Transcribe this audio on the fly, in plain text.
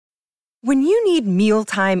When you need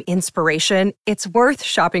mealtime inspiration, it's worth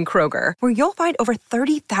shopping Kroger, where you'll find over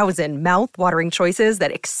 30,000 mouth-watering choices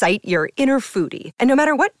that excite your inner foodie. And no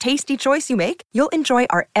matter what tasty choice you make, you'll enjoy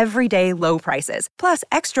our everyday low prices, plus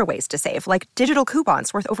extra ways to save, like digital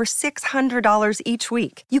coupons worth over $600 each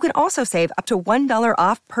week. You can also save up to $1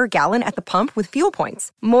 off per gallon at the pump with fuel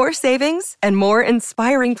points. More savings and more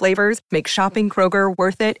inspiring flavors make shopping Kroger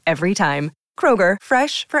worth it every time. Kroger,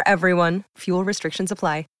 fresh for everyone. Fuel restrictions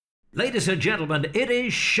apply. Ladies and gentlemen, it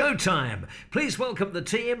is showtime. Please welcome the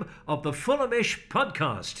team of the Fulhamish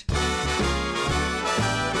podcast.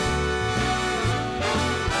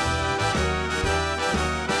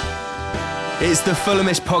 It's the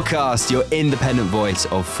Fulhamish podcast, your independent voice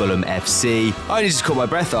of Fulham FC. I only just caught my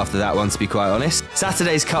breath after that one, to be quite honest.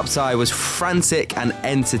 Saturday's cup tie was frantic and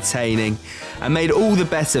entertaining and made all the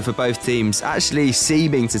better for both teams actually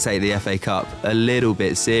seeming to take the FA Cup a little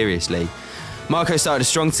bit seriously. Marco started a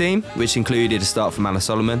strong team, which included a start from Manor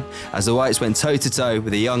Solomon, as the Whites went toe-to-toe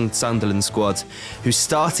with a young Sunderland squad whose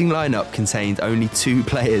starting lineup contained only 2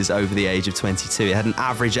 players over the age of 22. It had an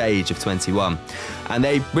average age of 21. And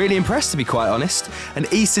they really impressed, to be quite honest. An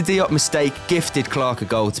Issa Diop mistake gifted Clark a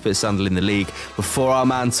goal to put Sunderland in the league before our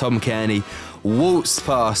man Tom Kearney waltzed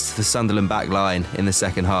past the Sunderland back line in the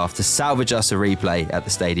second half to salvage us a replay at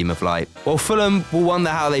the Stadium of Light. Well, Fulham will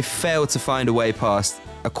wonder how they failed to find a way past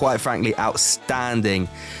a quite frankly outstanding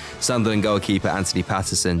Sunderland goalkeeper Anthony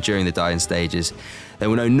Patterson during the dying stages. They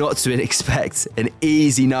will know not to expect an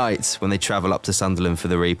easy night when they travel up to Sunderland for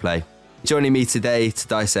the replay. Joining me today to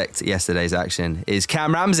dissect yesterday's action is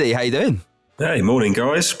Cam Ramsey. How you doing? Hey, morning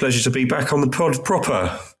guys. Pleasure to be back on the pod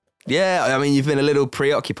proper. Yeah, I mean, you've been a little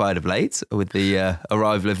preoccupied of late with the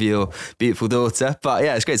arrival of your beautiful daughter. But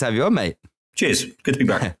yeah, it's great to have you on, mate. Cheers. Good to be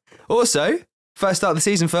back. Also, first start of the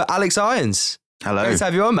season for Alex Irons. Hello. Great to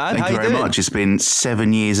have you on, man. Thank you very much. It's been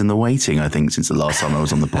 7 years in the waiting, I think, since the last time I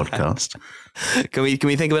was on the podcast. Can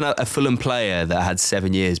we think of a Fulham player that had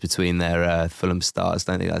 7 years between their Fulham starts?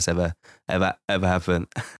 Don't think that's ever happened.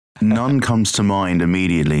 None comes to mind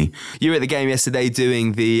immediately. You were at the game yesterday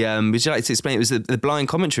doing the, would you like to explain, it was the blind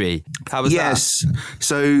commentary. How was that? Yes.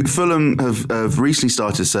 So Fulham have recently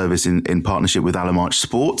started a service in partnership with Alamarch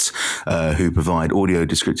Sports, who provide audio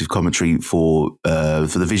descriptive commentary for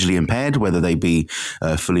the visually impaired, whether they be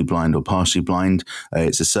fully blind or partially blind.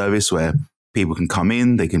 It's a service where people can come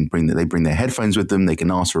in, they bring their headphones with them, they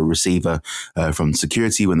can ask for a receiver from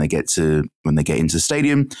security when they get into the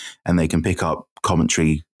stadium, and they can pick up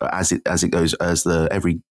commentary as it goes, as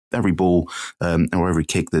every ball or every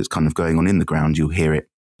kick that's kind of going on in the ground, you'll hear it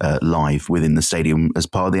live within the stadium as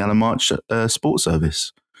part of the Alamarch sports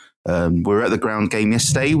service. We were at the ground game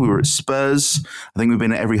yesterday. We were at Spurs. I think we've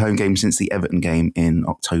been at every home game since the Everton game in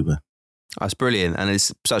October. That's brilliant, and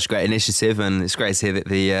it's such a great initiative, and it's great to hear that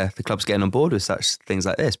the club's getting on board with such things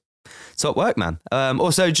like this. Top work, man.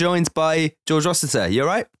 Also joined by George Rossiter. You all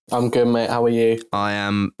right? I'm good, mate. How are you? I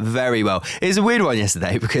am very well. It was a weird one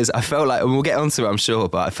yesterday because I felt like, and we'll get onto it, I'm sure,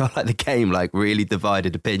 but I felt like the game really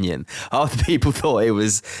divided opinion. Half the people thought it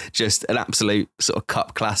was just an absolute sort of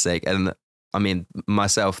cup classic, and I mean,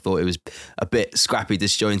 myself thought it was a bit scrappy,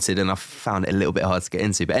 disjointed, and I found it a little bit hard to get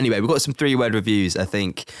into. But anyway, we've got some 3-word reviews, I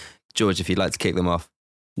think. George, if you'd like to kick them off.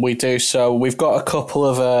 We do. So we've got a couple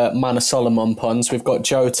of Manor Solomon puns. We've got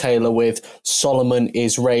Joe Taylor with Solomon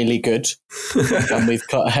is really good. And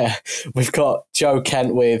we've got Joe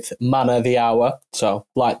Kent with Manor the Hour. So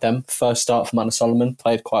like them. First start for Manor Solomon.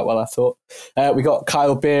 Played quite well, I thought. We got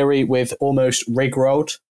Kyle Beery with almost Rig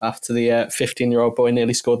Road after the 15-year-old boy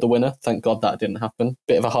nearly scored the winner. Thank God that didn't happen.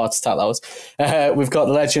 Bit of a heart attack, that was. We've got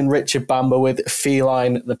the legend Richard Bamber with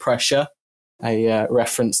Feline the Pressure, a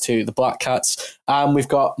reference to the Black Cats. And we've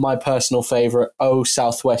got my personal favourite,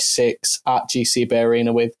 Southwest 6 at GC Bay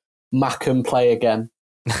Arena with Mackem Play Again.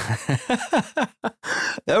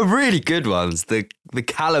 They're really good ones. The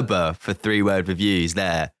calibre for 3-word reviews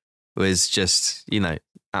there was just,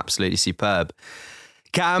 absolutely superb.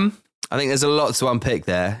 Cam, I think there's a lot to unpick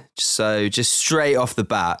there. So just straight off the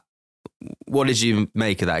bat, what did you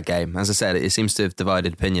make of that game? As I said, it seems to have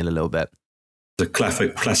divided opinion a little bit. The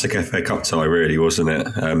classic FA Cup tie, really, wasn't it?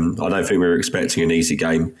 I don't think we were expecting an easy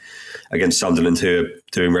game against Sunderland, who are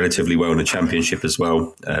doing relatively well in the Championship as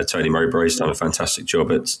well. Tony Mowbray's done a fantastic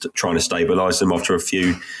job at trying to stabilise them after a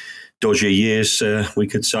few dodgy years, we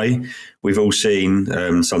could say. We've all seen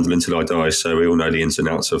Sunderland till I die, so we all know the ins and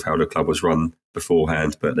outs of how the club was run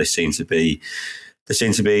beforehand, but they seem to be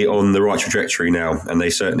on the right trajectory now, and they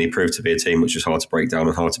certainly proved to be a team which is hard to break down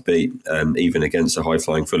and hard to beat, even against a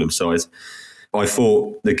high-flying Fulham side. I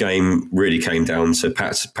thought the game really came down to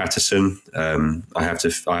Patterson. I have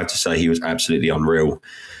to say he was absolutely unreal.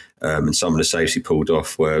 And some of the saves he pulled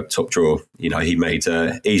off were top draw. He made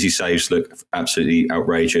easy saves look absolutely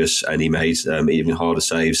outrageous, and he made even harder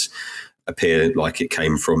saves appear like it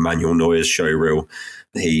came from Manuel Neuer's showreel.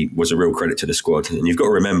 He was a real credit to the squad. And you've got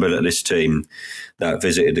to remember that this team that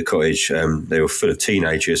visited the cottage, they were full of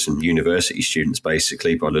teenagers and university students,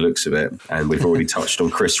 basically, by the looks of it. And we've already touched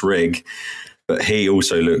on Chris Rigg. But he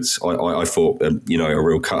also looked, I thought, a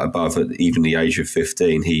real cut above at even the age of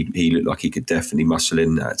 15. He looked like he could definitely muscle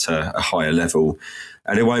in at a higher level.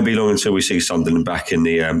 And it won't be long until we see Sunderland back in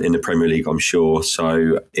the Premier League, I'm sure.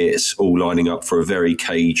 So it's all lining up for a very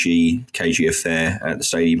cagey affair at the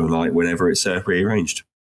Stadium of Light whenever it's rearranged.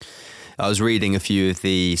 I was reading a few of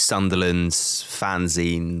the Sunderland's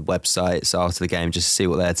fanzine websites after the game just to see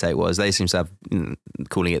what their take was. They seem to have,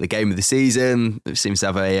 calling it the game of the season, it seems to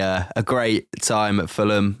have a great time at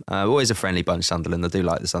Fulham. Always a friendly bunch, Sunderland. I do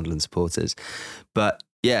like the Sunderland supporters. But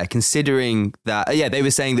yeah, considering that, they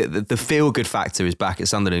were saying that the feel-good factor is back at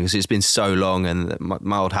Sunderland because it's been so long, and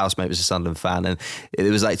my old housemate was a Sunderland fan, and it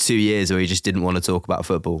was like 2 years where he just didn't want to talk about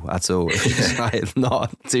football at all.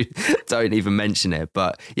 Don't even mention it.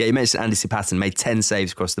 But yeah, you mentioned Andy Patton made 10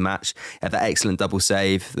 saves across the match, had that excellent double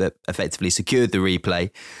save that effectively secured the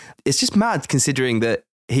replay. It's just mad considering that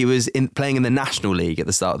he was playing in the National League at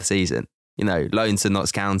the start of the season. Loan to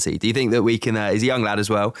Notts County. Do you think that we can, he's a young lad as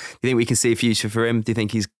well, do you think we can see a future for him? Do you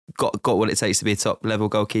think he's got what it takes to be a top level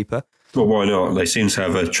goalkeeper? Well, why not? They seem to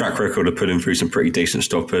have a track record of putting through some pretty decent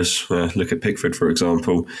stoppers. Look at Pickford, for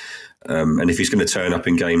example. And if he's going to turn up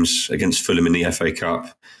in games against Fulham in the FA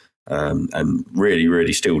Cup and really,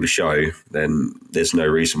 really steal the show, then there's no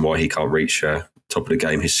reason why he can't reach top of the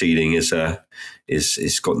game. His ceiling is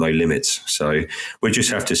got no limits. So we'll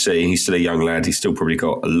just have to see. He's still a young lad. He's still probably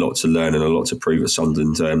got a lot to learn and a lot to prove at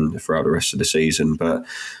Sunderland throughout the rest of the season. But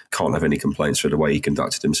can't have any complaints for the way he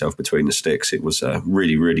conducted himself between the sticks. It was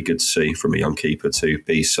really, really good to see from a young keeper to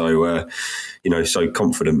be so, so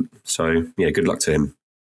confident. So yeah, good luck to him.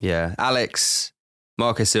 Yeah, Alex,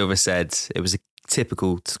 Marco Silva said it was a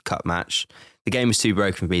typical cup match. The game was too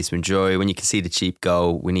broken for me to enjoy. When you concede a cheap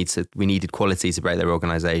goal, we needed quality to break their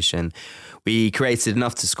organisation. We created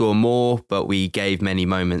enough to score more, but we gave many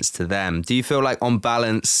moments to them. Do you feel like, on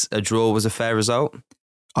balance, a draw was a fair result?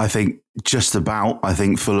 I think just about. I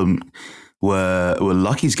think Fulham were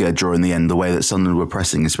lucky to get a draw in the end, the way that Sunderland were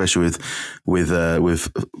pressing, especially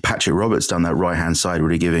with Patrick Roberts down that right-hand side,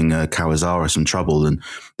 really giving Kawazara some trouble. And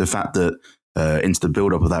the fact that into the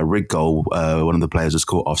build-up of that Rigg goal, one of the players was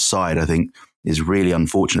caught offside, I think is really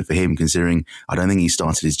unfortunate for him, considering I don't think he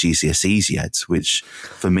started his GCSEs yet, which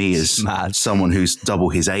for me is someone who's double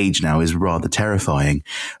his age now is rather terrifying.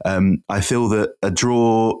 I feel that a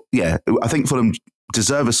draw, I think Fulham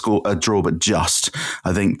deserve a draw, but just.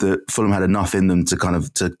 I think that Fulham had enough in them to kind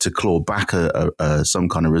of to claw back some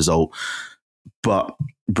kind of result. But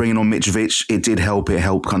bringing on Mitrovic, it did help. It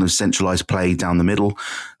helped kind of centralise play down the middle.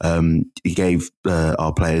 He gave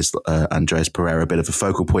our players, Andreas Pereira, a bit of a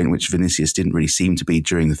focal point, which Vinicius didn't really seem to be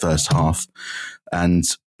during the first half. And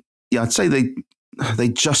yeah, I'd say they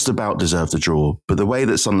just about deserved a draw. But the way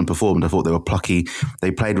that Sunderland performed, I thought they were plucky.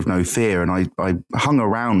 They played with no fear. And I hung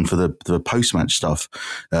around for the post-match stuff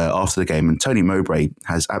after the game. And Tony Mowbray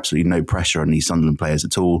has absolutely no pressure on these Sunderland players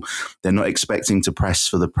at all. They're not expecting to press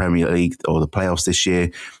for the Premier League or the playoffs this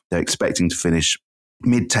year. They're expecting to finish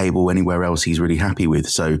mid-table anywhere else he's really happy with.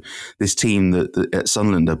 So this team that at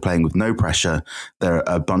Sunderland are playing with no pressure. They're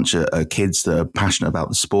a bunch of kids that are passionate about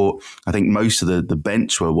the sport. I think most of the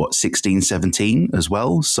bench were 16, 17 as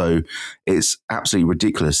well. So it's absolutely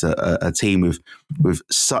ridiculous that a team with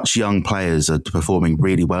such young players are performing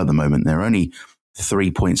really well at the moment. They're only 3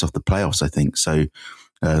 points off the playoffs, I think. So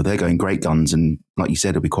they're going great guns, and like you said,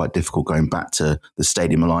 it'll be quite difficult going back to the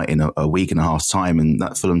Stadium of Light in a week and a half's time, and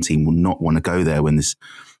that Fulham team will not want to go there when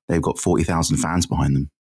they've got 40,000 fans behind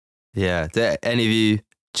them. Yeah. Do any of you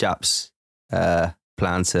chaps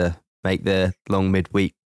plan to make the long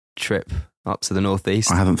midweek trip up to the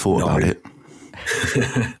northeast? I haven't thought about it.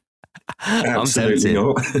 I'm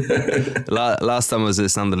tempted. Last time I was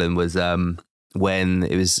at Sunderland was when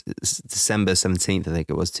it was December 17th, I think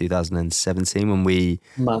it was 2017, when we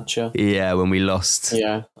when we lost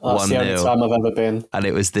 1-0. That's the only time I've ever been. And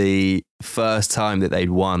it was the first time that they'd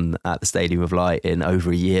won at the Stadium of Light in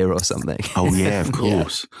over a year or something. Oh yeah, of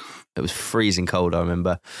course. It was freezing cold, I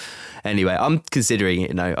remember. Anyway, I'm considering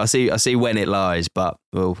it. I see when it lies, but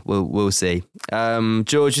we'll see.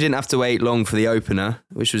 George, you didn't have to wait long for the opener,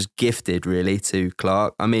 which was gifted really to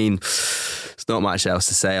Clark. I mean, there's not much else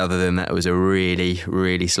to say other than that it was a really,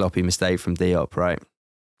 really sloppy mistake from Diop, right?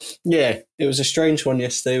 Yeah, it was a strange one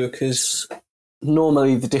yesterday because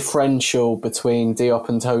normally the differential between Diop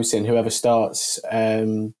and Tosin, whoever starts,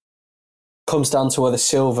 comes down to whether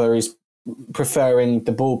Silva is preferring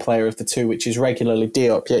the ball player of the two, which is regularly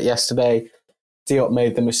Diop. Yet yesterday, Diop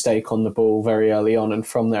made the mistake on the ball very early on, and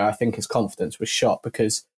from there I think his confidence was shot,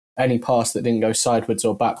 because any pass that didn't go sideways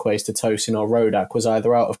or backwards to Tosin or Rodak was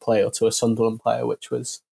either out of play or to a Sunderland player, which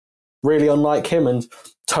was really unlike him. And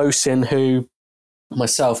Tosin, who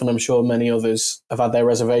myself and I'm sure many others have had their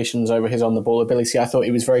reservations over his on-the-ball ability, I thought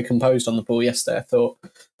he was very composed on the ball yesterday. I thought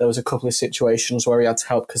there was a couple of situations where he had to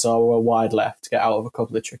help Kazawa wide left to get out of a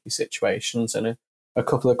couple of tricky situations, and a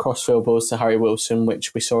couple of crossfield balls to Harry Wilson,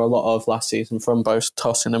 which we saw a lot of last season from both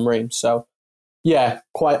Tosin and Ream. So, yeah,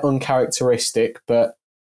 quite uncharacteristic, but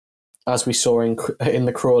as we saw in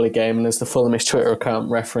the Crawley game, and as the Fulhamish Twitter account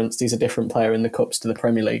referenced, he's a different player in the Cups to the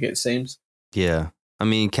Premier League, it seems. Yeah. I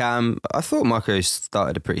mean, Cam, I thought Marco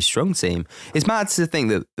started a pretty strong team. It's mad to think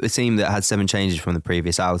that a team that had 7 changes from the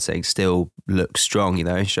previous outing still looks strong,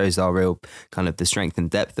 It shows our real kind of the strength and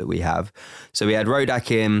depth that we have. So we had Rodak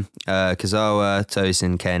in, Kazawa,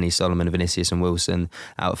 Tosin, Kenny, Solomon, Vinicius and Wilson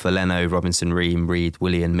out for Leno, Robinson, Ream, Reed,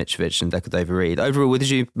 Willian, Mitrovic and Decordova-Reid. Overall, what did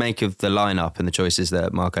you make of the lineup and the choices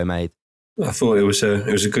that Marco made? I thought it was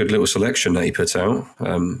a good little selection that he put out.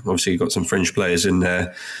 Obviously, you got some fringe players in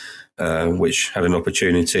there, which had an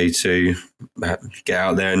opportunity to get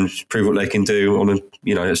out there and prove what they can do on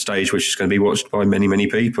a stage which is going to be watched by many, many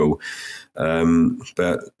people.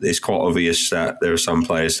 But it's quite obvious that there are some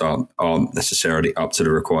players that aren't necessarily up to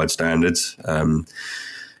the required standards.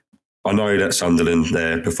 I know that Sunderland,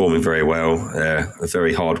 they're performing very well. They're a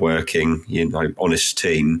very hard-working, honest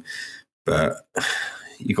team. But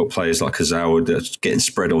you've got players like Kazawa that's getting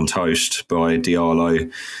spread on toast by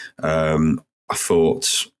Diallo. I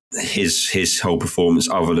thought his whole performance,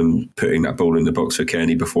 other than putting that ball in the box for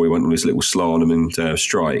Kearney before he went on his little slalom and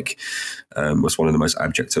strike, was one of the most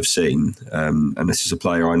abject I've seen. And this is a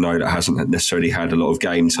player I know that hasn't necessarily had a lot of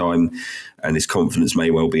game time, and his confidence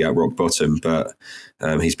may well be at rock bottom, but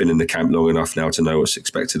he's been in the camp long enough now to know what's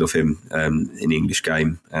expected of him in the English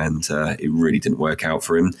game, and it really didn't work out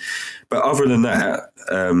for him. But other than that,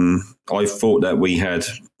 I thought that we had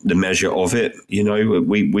the measure of it.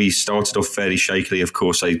 We started off fairly shakily. Of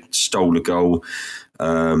course, they stole a goal.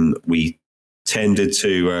 We tended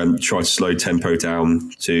to try to slow tempo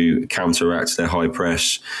down to counteract their high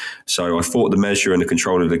press. So I thought the measure and the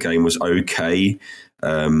control of the game was okay.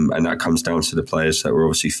 And that comes down to the players that were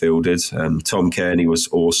obviously fielded. Tom Kearney was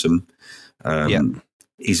awesome.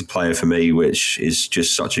 He's a player for me, which is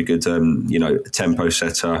just such a good, tempo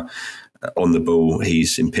setter on the ball.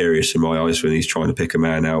 He's imperious in my eyes when he's trying to pick a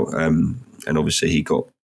man out. And obviously he got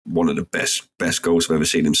one of the best goals I've ever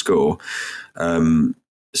seen him score.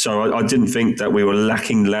 So I didn't think that we were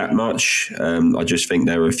lacking that much. I just think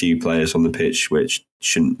there are a few players on the pitch which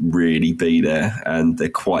shouldn't really be there, and they're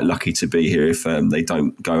quite lucky to be here if they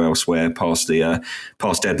don't go elsewhere past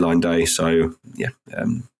deadline day. So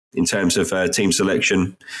in terms of team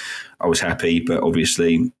selection, I was happy, but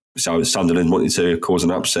obviously Sunderland wanted to cause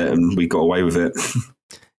an upset, and we got away with it.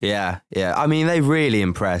 Yeah. I mean, they really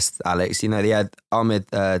impressed, Alex. They had Ahmed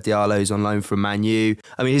Diallo's on loan from Man U.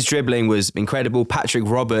 I mean, his dribbling was incredible. Patrick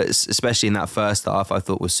Roberts, especially in that first half, I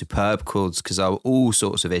thought was superb, because there were all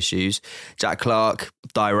sorts of issues. Jack Clark,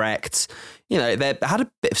 direct. They had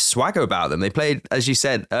a bit of swagger about them. They played, as you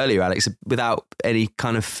said earlier, Alex, without any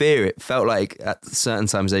kind of fear. It felt like at certain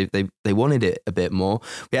times they wanted it a bit more.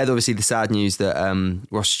 We had obviously the sad news that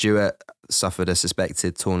Ross Stewart suffered a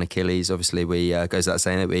suspected torn Achilles. Obviously, we goes without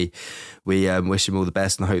saying that we wish him all the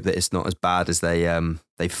best and hope that it's not as bad as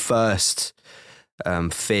they first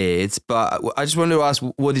feared. But I just wanted to ask,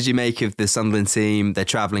 what did you make of the Sunderland team, their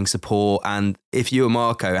travelling support, and if you were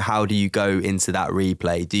Marco, how do you go into that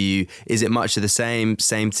replay? Is it much of the same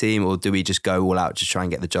team, or do we just go all out to try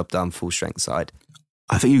and get the job done, full strength side?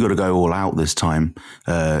 I think you've got to go all out this time,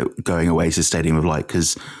 going away to Stadium of Light,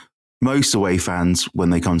 because most away fans, when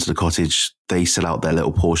they come to the Cottage, they sell out their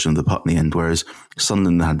little portion of the Putney end, whereas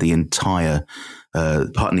Sunderland had the entire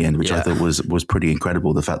Putney end, which I thought was pretty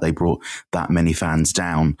incredible. The fact they brought that many fans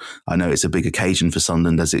down. I know it's a big occasion for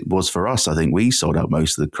Sunderland, as it was for us. I think we sold out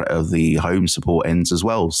most of the home support ends as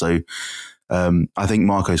well. So I think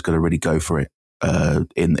Marco's got to really go for it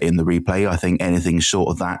in the replay. I think anything short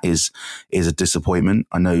of that is a disappointment.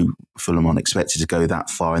 I know Fulham aren't expected to go that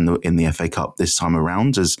far in the FA Cup this time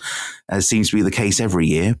around, as seems to be the case every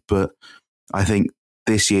year. But I think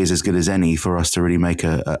this year's as good as any for us to really make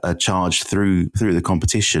a charge through the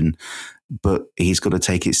competition. but he's got to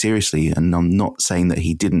take it seriously. And I'm not saying that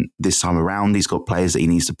he didn't this time around. He's got players that he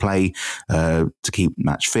needs to play to keep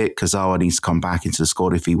match fit. Kazawa needs to come back into the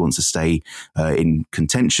squad if he wants to stay in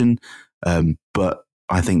contention. But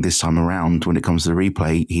I think this time around, when it comes to the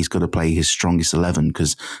replay, he's got to play his strongest 11,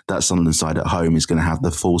 because that Sunderland side at home is going to have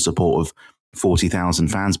the full support of 40,000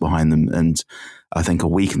 fans behind them. And I think a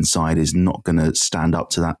weakened side is not going to stand up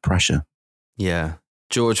to that pressure. Yeah.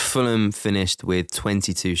 George, Fulham finished with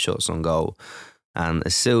 22 shots on goal. And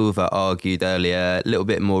as Silva argued earlier, a little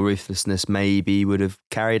bit more ruthlessness maybe would have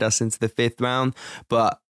carried us into the fifth round.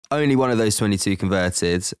 But only one of those 22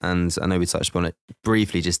 converted. And I know we touched on it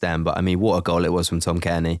briefly just then, but I mean, what a goal it was from Tom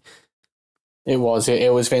Kearney. It was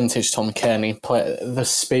vintage Tom Kearney. The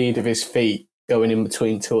speed of his feet going in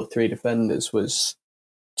between 2 or 3 defenders was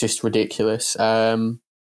just ridiculous. I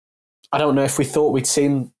don't know if we thought we'd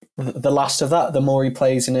seen the last of that, the more he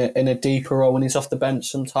plays in a deeper role when he's off the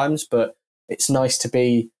bench sometimes, but it's nice to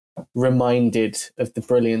be reminded of the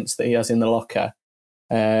brilliance that he has in the locker.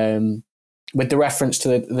 With the reference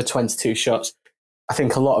to the 22 shots, I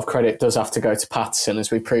think a lot of credit does have to go to Patterson,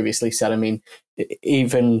 as we previously said. I mean,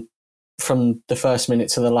 even from the first minute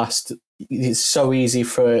to the last, it's so easy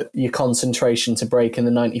for your concentration to break in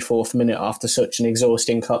the 94th minute after such an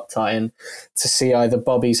exhausting cup tie, and to see either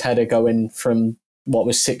Bobby's header go in from what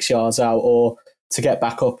was 6 yards out, or to get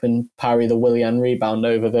back up and parry the Willian rebound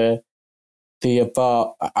over the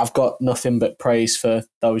bar. I've got nothing but praise for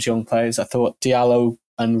those young players. I thought Diallo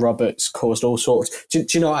and Roberts caused all sorts. Do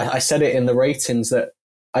you know, I said it in the ratings that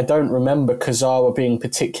I don't remember Kazawa being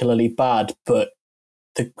particularly bad, but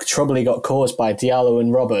the trouble he got caused by Diallo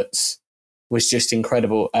and Roberts was just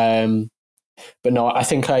incredible. But no, I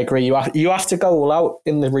think I agree. You have to go all out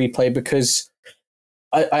in the replay, because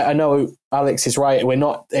I know Alex is right. We're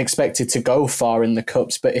not expected to go far in the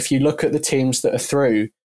cups, but if you look at the teams that are through,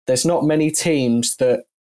 there's not many teams that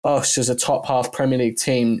us as a top half Premier League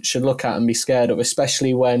team should look at and be scared of,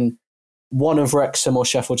 especially when one of Wrexham or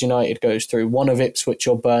Sheffield United goes through, one of Ipswich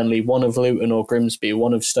or Burnley, one of Luton or Grimsby,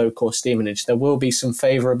 one of Stoke or Stevenage. There will be some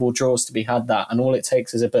favourable draws to be had, and all it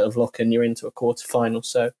takes is a bit of luck and you're into a quarter-final.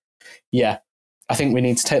 So, yeah, I think we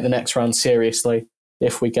need to take the next round seriously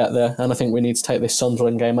if we get there, and I think we need to take this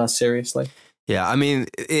Sunderland game as seriously. Yeah, I mean,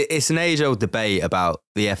 it's an age-old debate about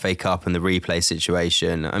the FA Cup and the replay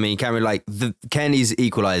situation. I mean, Cameron, Kenny's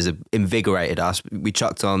equaliser invigorated us. We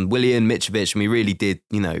chucked on Willian, Mitrovic, and we really did,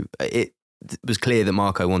 it was clear that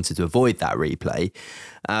Marco wanted to avoid that replay.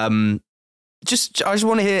 I just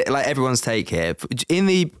want to hear everyone's take here.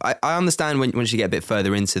 I understand when you get a bit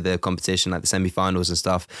further into the competition, like the semi-finals and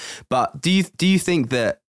stuff, but do you think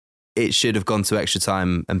that it should have gone to extra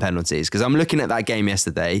time and penalties? Because I'm looking at that game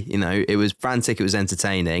yesterday, it was frantic, it was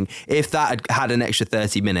entertaining. If that had an extra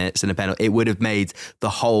 30 minutes and a penalty, it would have made the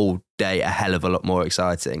whole day a hell of a lot more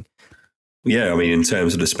exciting. Yeah, I mean, in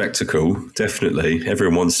terms of the spectacle, definitely.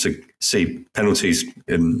 Everyone wants to see penalties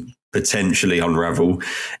potentially unravel,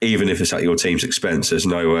 even if it's at your team's expense. There's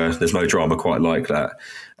no drama quite like that.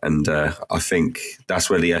 And I think that's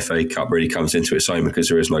where the FA Cup really comes into its own, because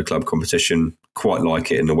there is no club competition quite like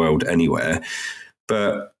it in the world anywhere.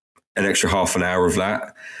 But an extra half an hour of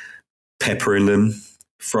that, peppering them,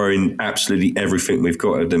 throwing absolutely everything we've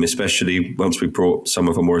got at them, especially once we brought some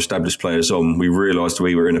of our more established players on, we realised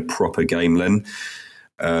we were in a proper game then.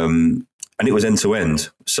 And it was end to end.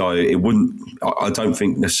 So I don't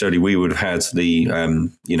think necessarily we would have had the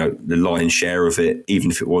lion's share of it, even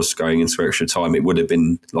if it was going into extra time. It would have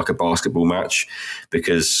been like a basketball match,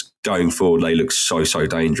 because going forward, they looked so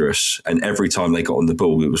dangerous. And every time they got on the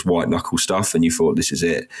ball, it was white knuckle stuff. And you thought, this is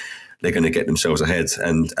it. They're going to get themselves ahead.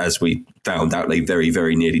 And as we found out, they very,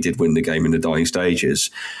 very nearly did win the game in the dying stages.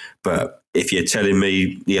 But if you're telling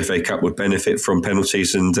me the FA Cup would benefit from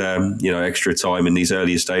penalties and extra time in these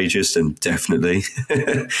earlier stages, then definitely.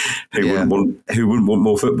 Who wouldn't want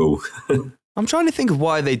more football? I'm trying to think of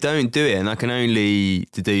why they don't do it, and I can only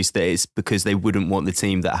deduce that it's because they wouldn't want the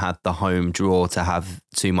team that had the home draw to have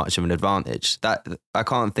too much of an advantage. That I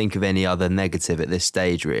can't think of any other negative at this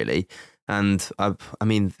stage, really. And I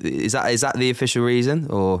mean, is that the official reason,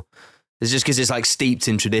 or? It's just because it's steeped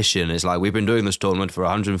in tradition. It's we've been doing this tournament for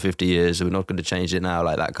 150 years, so we're not going to change it now,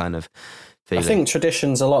 that kind of feeling. I think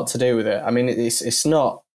tradition's a lot to do with it. I mean, it's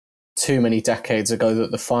not too many decades ago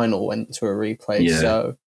that the final went to a replay. Yeah.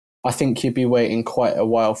 So I think you'd be waiting quite a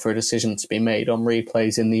while for a decision to be made on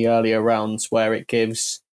replays in the earlier rounds, where it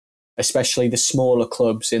gives, especially the smaller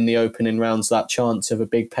clubs in the opening rounds, that chance of a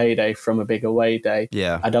big payday from a big away day.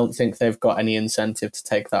 Yeah. I don't think they've got any incentive to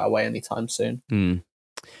take that away anytime soon.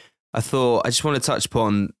 I just want to touch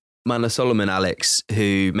upon Manor Solomon, Alex,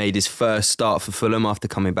 who made his first start for Fulham after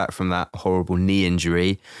coming back from that horrible knee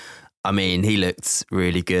injury. I mean, he looked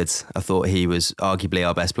really good. I thought he was arguably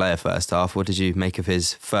our best player first half. What did you make of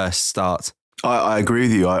his first start? I agree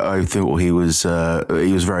with you. I thought he was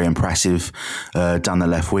very impressive down the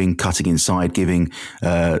left wing, cutting inside, giving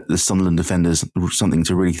the Sunderland defenders something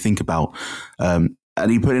to really think about. And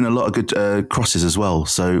he put in a lot of good crosses as well.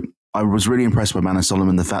 So I was really impressed by Manor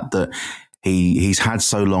Solomon, the fact that he's had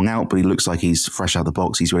so long out, but he looks like he's fresh out of the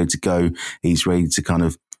box. He's ready to go. He's ready to kind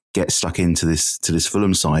of get stuck into this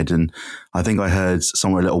Fulham side. And I think I heard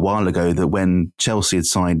somewhere a little while ago that when Chelsea had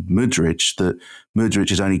signed Mudryk, that Mudryk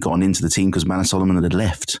has only gotten into the team because Manor Solomon had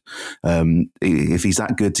left. If he's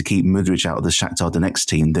that good to keep Mudryk out of the Shakhtar Donetsk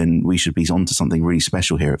team, then we should be onto something really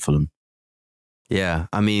special here at Fulham. Yeah,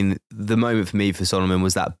 I mean, the moment for me for Solomon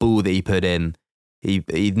was that ball that he put in. He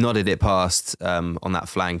nodded it past on that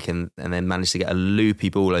flank and then managed to get a loopy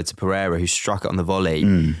ball over to Pereira, who struck it on the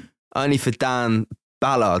volley. Only for Dan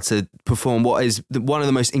Ballard to perform what is one of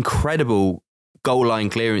the most incredible goal line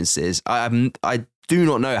clearances. I do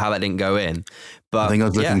not know how that didn't go in. But I think I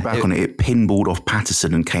was looking back on it. It pinballed off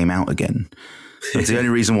Patterson and came out again. It's the only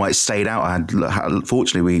reason why it stayed out.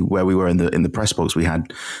 Fortunately, where we were in the press box, we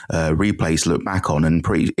had replays to look back on, and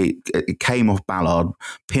it came off Ballard,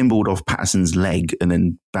 pinballed off Patterson's leg, and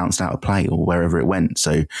then bounced out of play or wherever it went.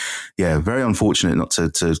 So, yeah, very unfortunate not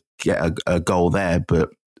to get a goal there. But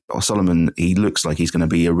Solomon, he looks like he's going to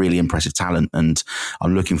be a really impressive talent, and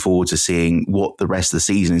I'm looking forward to seeing what the rest of the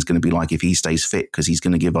season is going to be like if he stays fit, because he's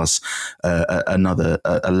going to give us another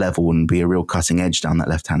level and be a real cutting edge down that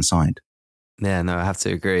left-hand side. Yeah, no, I have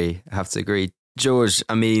to agree. George,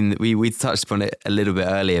 I mean, we touched upon it a little bit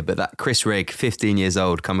earlier, but that Chris Rigg, 15 years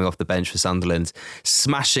old, coming off the bench for Sunderland,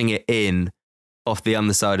 smashing it in off the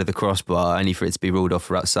underside of the crossbar, only for it to be ruled off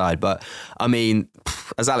for outside. But, I mean,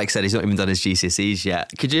 as Alex said, he's not even done his GCSEs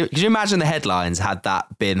yet. Could you imagine the headlines had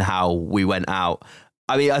that been how we went out?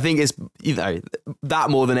 I mean, I think it's,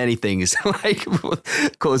 that more than anything is like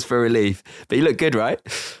cause for relief. But he looked good, right?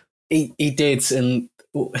 He did, and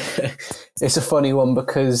it's a funny one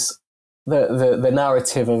because the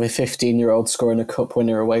narrative of a 15-year-old scoring a cup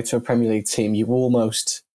winner away to a Premier League team, you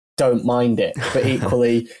almost don't mind it, but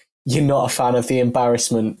equally you're not a fan of the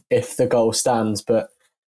embarrassment if the goal stands. But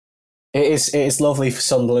it is lovely for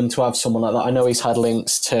Sunderland to have someone like that. I know he's had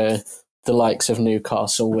links to the likes of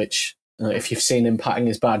Newcastle, which if you've seen him patting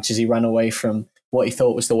his badge as he ran away from what he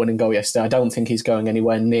thought was the winning goal yesterday, I don't think he's going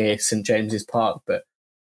anywhere near St James's Park, but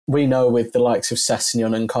we know with the likes of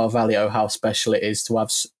Sessegnon and Carvalho how special it is to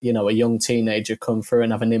have, a young teenager come through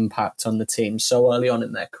and have an impact on the team so early on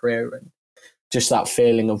in their career, and just that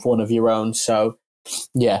feeling of one of your own. So,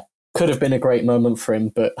 yeah, could have been a great moment for him,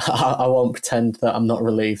 but I won't pretend that I'm not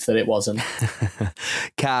relieved that it wasn't.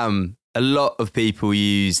 Cam, a lot of people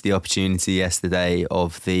used the opportunity yesterday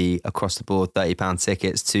of the across-the-board £30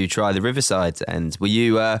 tickets to try the Riverside end. Were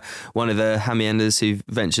you one of the hammy enders who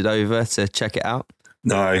ventured over to check it out?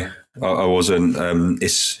 No, I wasn't.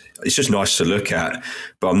 It's just nice to look at,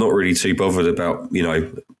 but I'm not really too bothered about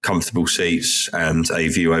comfortable seats and a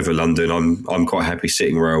view over London. I'm quite happy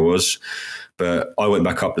sitting where I was, but I went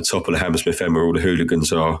back up the top of the Hammersmith End where all the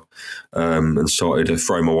hooligans are, and started to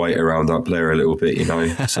throw my weight around up there a little bit.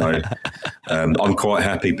 So I'm quite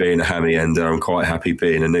happy being a hammy ender. I'm quite happy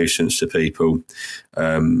being a nuisance to people,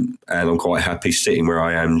 and I'm quite happy sitting where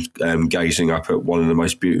I am, gazing up at one of the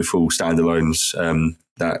most beautiful standalones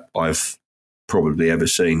that I've probably ever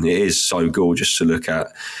seen. It is so gorgeous to look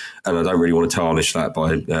at, and I don't really want to tarnish that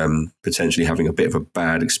by potentially having a bit of a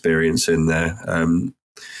bad experience in there,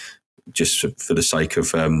 just for the sake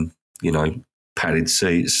of padded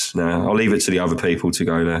seats. No, I'll leave it to the other people to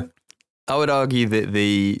go there. I would argue that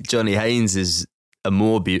the Johnny Haynes is a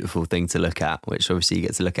more beautiful thing to look at, which obviously you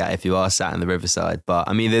get to look at if you are sat in the Riverside. But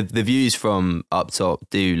I mean, the views from up top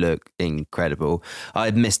do look incredible. I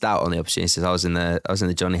had missed out on the opportunities. I was in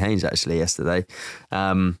the Johnny Haynes actually yesterday,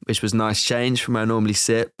 which was a nice change from where I normally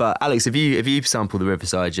sit. But Alex, have you sampled the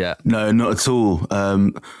Riverside yet? No, not at all.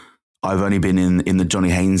 I've only been in the Johnny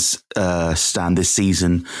Haynes stand this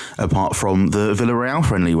season, apart from the Villarreal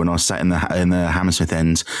friendly when I was sat in the Hammersmith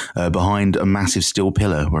End behind a massive steel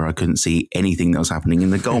pillar where I couldn't see anything that was happening in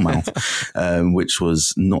the goal mouth, which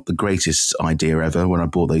was not the greatest idea ever when I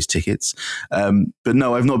bought those tickets. But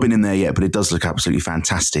no, I've not been in there yet, but it does look absolutely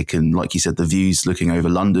fantastic. And like you said, the views looking over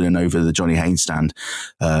London and over the Johnny Haynes stand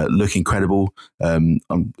look incredible.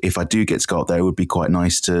 If I do get to go up there, it would be quite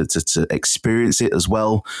nice to experience it as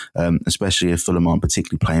well. Especially if Fulham aren't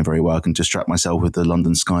particularly playing very well, I can distract myself with the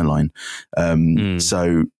London skyline.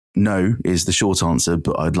 So no is the short answer,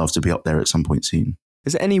 but I'd love to be up there at some point soon.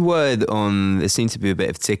 Is there any word on, there seemed to be a bit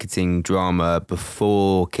of ticketing drama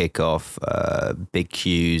before kickoff, big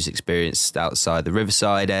queues experienced outside the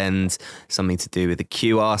Riverside end, something to do with the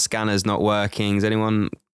QR scanners not working. Has anyone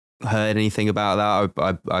heard anything about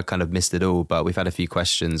that? I kind of missed it all, but we've had a few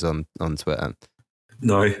questions on Twitter.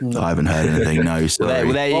 No. I haven't heard anything. No, sorry.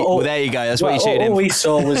 Well, there you go. That's what you tuned in. All we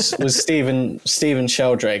saw was Stephen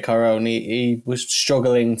Sheldrake, our own. He was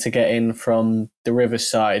struggling to get in from the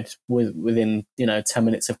Riverside within 10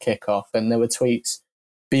 minutes of kickoff, and there were tweets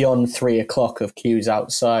beyond 3 o'clock of queues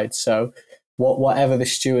outside. So whatever the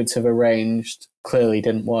stewards have arranged clearly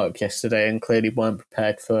didn't work yesterday, and clearly weren't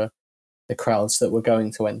prepared for the crowds that were going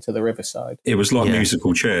to enter the Riverside. It was like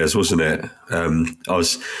musical chairs, wasn't it? I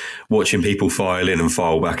was watching people file in and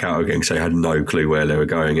file back out again because they had no clue where they were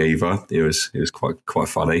going either. It was quite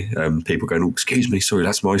funny. People going, "Oh, excuse me, sorry,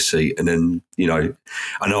 that's my seat," and then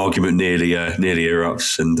an argument nearly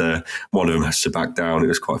erupts, and one of them has to back down. It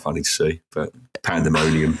was quite funny to see, but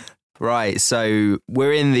pandemonium. Right, so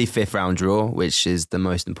we're in the 5th round draw, which is the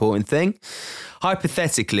most important thing.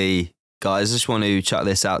 Hypothetically, guys, I just want to chuck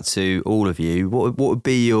this out to all of you. What would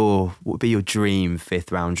be your dream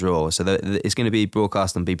 5th round draw? So it's going to be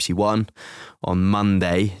broadcast on BBC One on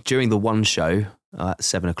Monday during the One show at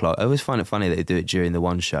 7 o'clock. I always find it funny that they do it during the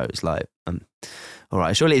One show. It's like, all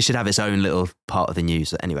right, surely it should have its own little part of the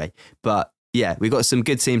news anyway. But yeah, we've got some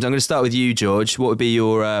good teams. I'm going to start with you, George. What would be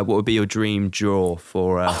your dream draw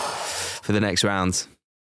for the next round?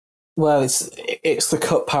 Well, it's the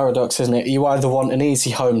cup paradox, isn't it? You either want an easy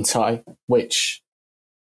home tie, which,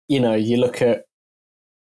 you look at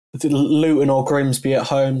Luton or Grimsby at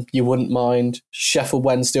home, you wouldn't mind. Sheffield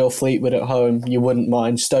Wednesday or Fleetwood at home, you wouldn't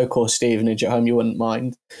mind. Stoke or Stevenage at home, you wouldn't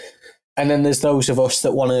mind. And then there's those of us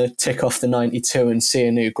that want to tick off the 92 and see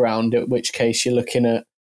a new ground, at which case you're looking at,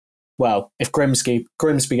 well, if Grimsby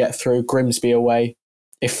get through, Grimsby away.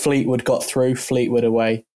 If Fleetwood got through, Fleetwood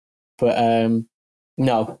away. But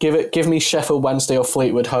no, give me Sheffield Wednesday or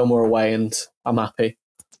Fleetwood home or away, and I'm happy.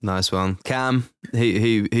 Nice one, Cam.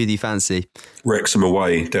 Who do you fancy? Wrexham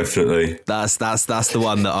away, definitely. That's the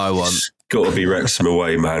one that I want. It's got to be Wrexham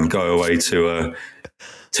away, man. Go away to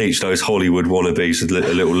teach those Hollywood wannabes a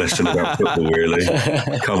little lesson about football. Really,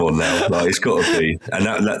 come on now, it's got to be.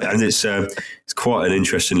 And it's quite an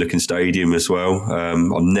interesting looking stadium as well.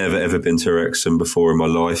 I've never ever been to Wrexham before in my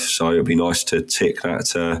life, so it'd be nice to tick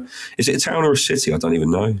that. Is it a town or a city? I don't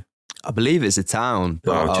even know. I believe it's a town,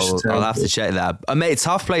 but I'll have to check that. I mean, it's a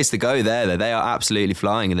tough place to go there, though. They are absolutely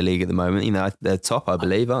flying in the league at the moment. They're top, I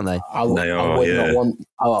believe, aren't they? I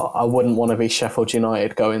wouldn't want to be Sheffield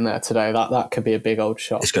United going there today. That could be a big old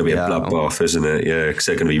shock. It's going to be a bloodbath, isn't it? Yeah, because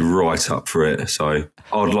they're going to be right up for it. So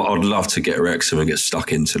I'd love to get Wrexham and get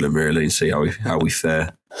stuck into them, really, and see how we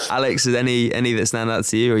fare. Alex, is any that stand out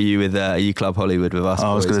to you, or are you Club Hollywood with us?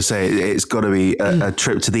 I was going to say, it's got to be a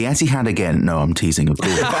trip to the Etihad again. No, I'm teasing, of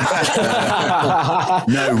course.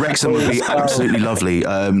 No, Wrexham would be absolutely lovely.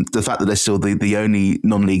 The fact that they're still the only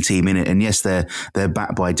non-league team in it, and yes, they're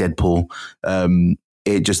backed by Deadpool.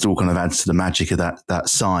 It just all kind of adds to the magic of that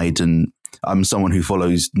side. And I'm someone who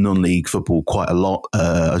follows non-league football quite a lot.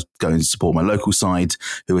 I go and support my local side,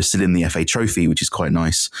 who are still in the FA Trophy, which is quite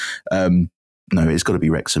nice. No, it's got to be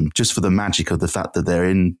Wrexham, just for the magic of the fact that they're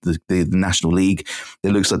in the National League.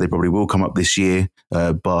 It looks like they probably will come up this year,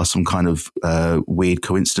 bar some kind of weird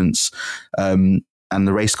coincidence. And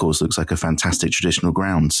the racecourse looks like a fantastic traditional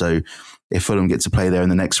ground. So if Fulham get to play there in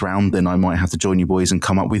the next round, then I might have to join you boys and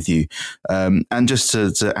come up with you. And just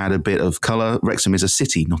to add a bit of colour, Wrexham is a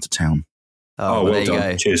city, not a town. Oh, well, there you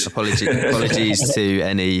go. Cheers. Apologies to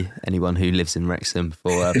anyone who lives in Wrexham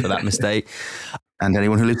for that mistake. And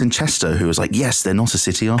anyone who lived in Chester who was like, yes, they're not a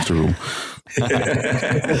city after all.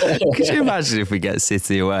 Could you imagine if we get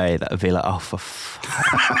City away? That would be like, oh,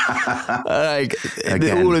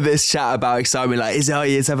 all of this chat about excitement, like, is it our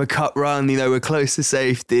year to have a cup run? We're close to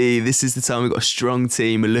safety. This is the time. We've got a strong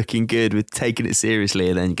team. We're looking good. We're taking it seriously,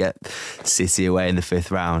 and then get City away in the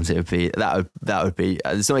 5th round. It would be that would be.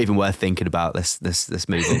 It's not even worth thinking about. Let's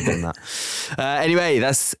move on from that. Anyway,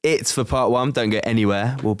 that's it for part 1. Don't go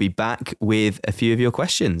anywhere. We'll be back with a few of your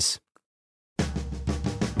questions.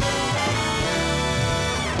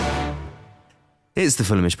 It's the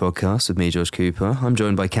Fulhamish podcast with me, George Cooper. I'm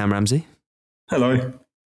joined by Cam Ramsey. Hello.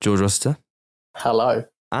 George Rossiter. Hello.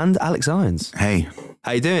 And Alex Irons. Hey.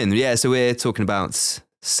 How you doing? Yeah, so we're talking about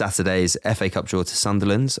Saturday's FA Cup draw to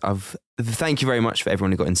Sunderland. Thank you very much for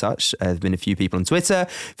everyone who got in touch. There's been a few people on Twitter,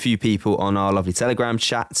 a few people on our lovely Telegram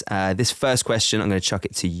chat. This first question, I'm going to chuck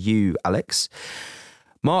it to you, Alex.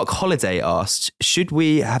 Mark Holiday asked, should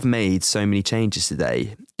we have made so many changes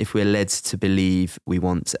today if we're led to believe we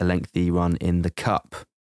want a lengthy run in the Cup?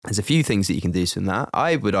 There's a few things that you can do from that.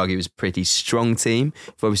 I would argue it was a pretty strong team.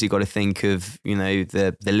 You've obviously got to think of,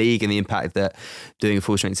 the league and the impact that doing a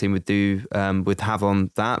full strength team would have on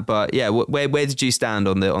that. But yeah, where did you stand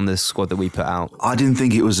on the squad that we put out? I didn't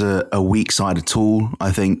think it was a weak side at all. I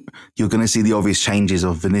think you're going to see the obvious changes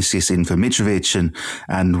of Vinicius in for Mitrovic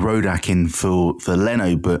and Rodak in for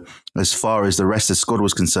Leno. But as far as the rest of the squad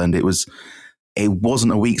was concerned, it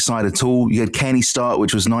wasn't a weak side at all. You had Kenny start,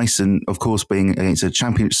 which was nice. And of course, being against a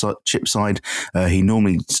championship side, he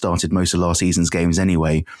normally started most of last season's games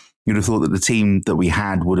anyway. You'd have thought that the team that we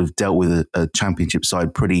had would have dealt with a championship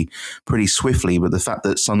side pretty swiftly. But the fact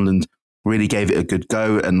that Sunderland really gave it a good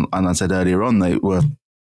go, and I said earlier on, they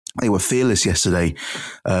were fearless yesterday.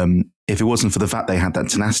 If it wasn't for the fact they had that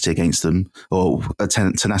tenacity against them, or a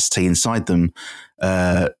tenacity inside them,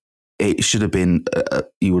 it should have been,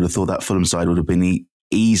 you would have thought that Fulham side would have been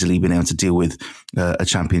easily been able to deal with a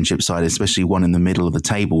championship side, especially one in the middle of the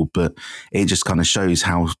table. But it just kind of shows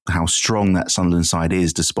how strong that Sunderland side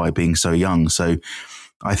is, despite being so young. So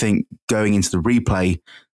I think going into the replay,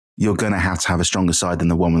 you're going to have a stronger side than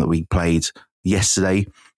the one that we played yesterday.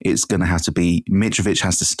 It's going to have to be Mitrovic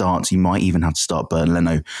has to start. You might even have to start Bernd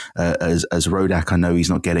Leno as Rodak. I know he's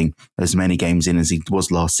not getting as many games in as he was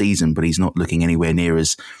last season, but he's not looking anywhere near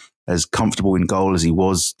as comfortable in goal as he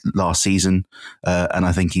was last season. And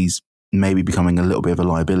I think he's maybe becoming a little bit of a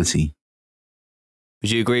liability.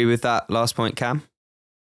 Would you agree with that last point, Cam?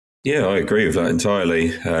 Yeah, I agree with that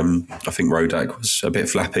entirely. I think Rodak was a bit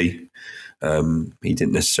flappy. He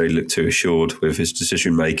didn't necessarily look too assured with his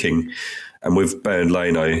decision making. And with Bernd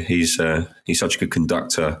Leno, he's such a good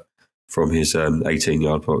conductor from his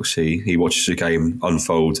 18-yard box. He watches the game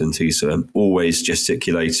unfold, and he's always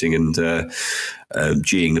gesticulating and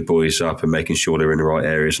geeing the boys up and making sure they're in the right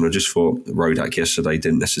areas. And I just thought Rodak yesterday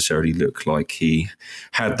didn't necessarily look like he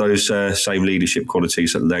had those same leadership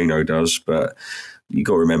qualities that Leno does. But you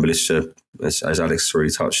got to remember this, as Alex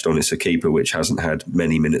already touched on, it's a keeper which hasn't had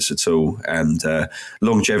many minutes at all. And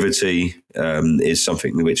longevity is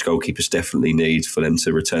something which goalkeepers definitely need for them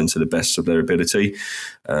to return to the best of their ability.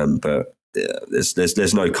 But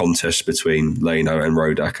there's no contest between Leno and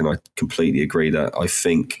Rodak, and I completely agree that I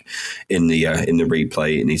think in the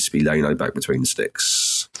replay it needs to be Leno back between the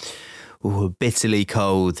sticks. Ooh, a bitterly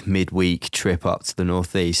cold midweek trip up to the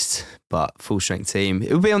northeast, but full strength team.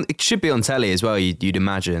 It should be on telly as well, you'd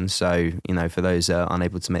imagine. So, for those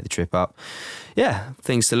unable to make the trip up, yeah,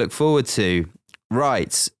 things to look forward to.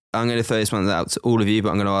 Right, I'm going to throw this one out to all of you, but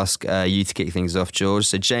I'm going to ask you to kick things off, George.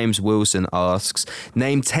 So James Wilson asks,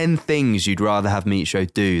 name 10 things you'd rather have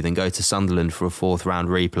Mitro do than go to Sunderland for a fourth round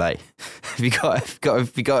replay. Have you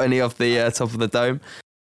got any off the top of the dome?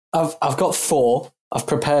 I've got 4. I've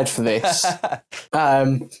prepared for this.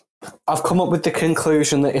 I've come up with the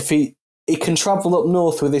conclusion that if he can travel up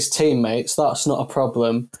north with his teammates, that's not a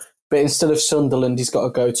problem. But instead of Sunderland, he's got to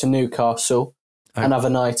go to Newcastle and have a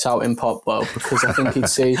night out in Popwell, because I think he'd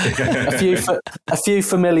see a few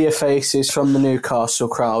familiar faces from the Newcastle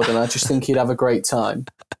crowd, and I just think he'd have a great time.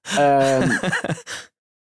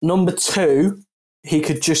 Number 2, he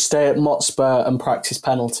could just stay at Motspur and practice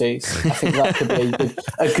penalties. I think that could be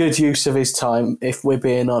a good use of his time, if we're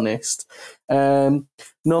being honest.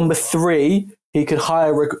 Number 3, he could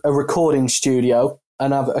hire a recording studio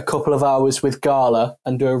and have a couple of hours with Gala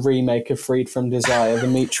and do a remake of Freed from Desire, the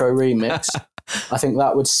Mitro remix. I think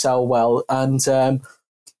that would sell well. And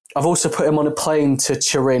I've also put him on a plane to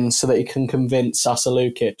Turin so that he can convince Sasa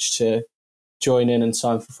Lukic to join in and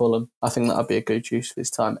sign for Fulham. I think that would be a good use of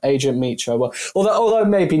his time. Agent Mitro, well, although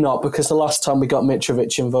maybe not, because the last time we got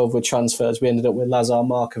Mitrovic involved with transfers, we ended up with Lazar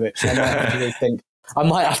Markovic. So I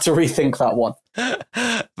might have to rethink that one.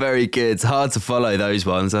 Very good. It's hard to follow those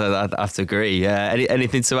ones. I'd have to agree. Yeah.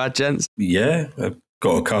 Anything to add, gents? Yeah, I've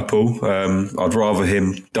got a couple. I'd rather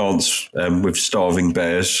him dance with starving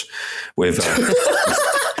bears with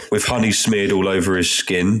honey smeared all over his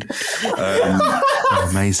skin.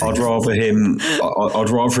 Amazing. I'd rather him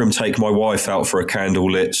take my wife out for a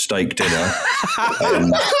candlelit steak dinner,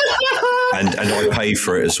 and I pay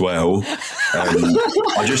for it as well.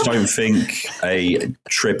 I just don't think a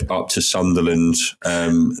trip up to Sunderland,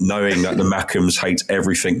 knowing that the Mackems hate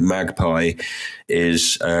everything Magpie,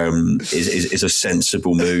 is a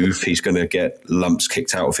sensible move. He's going to get lumps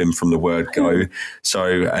kicked out of him from the word go.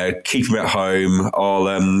 So keep him at home.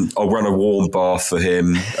 I'll run a warm bath for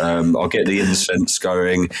him. I'll get the incense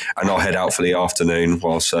going, and I'll head out for the afternoon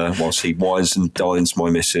whilst he wines and dines my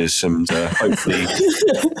missus, and hopefully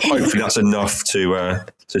that's enough to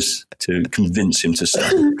just to convince him to stay.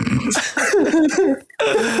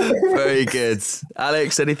 Very good.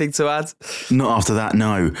 Alex, anything to add? Not after that,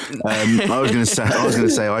 no. I was going to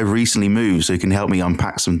say I recently moved, so you can help me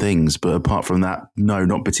unpack some things. But apart from that, no,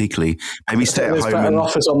 not particularly. Maybe stay at home. There's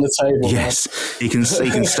offers on the table. Yes, he can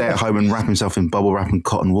stay at home and wrap himself in bubble wrap and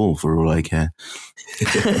cotton wool for all I care.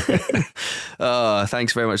 Oh,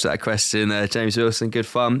 thanks very much for that question, James Wilson. Good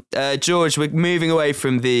fun. George, we're moving away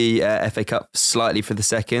from the FA Cup slightly for the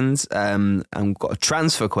second, and we've got a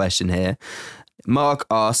transfer question here. Mark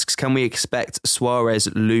asks, can we expect Suarez,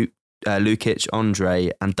 Lukic,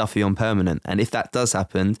 Andre and Duffy on permanent? And if that does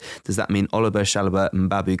happen, does that mean Oliver, Chalobah and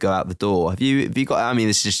Babu go out the door? Have you got, I mean,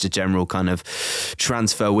 this is just a general kind of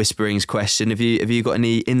transfer whisperings question. Have you got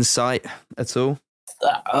any insight at all?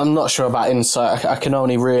 I'm not sure about insight. I can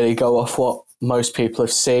only really go off what most people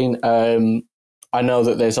have seen. I know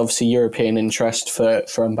that there's obviously European interest for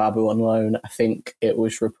Mbabu on loan. I think it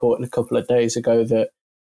was reported a couple of days ago that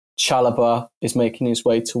Chalobah is making his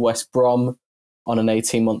way to West Brom on an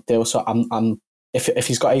 18-month deal. So if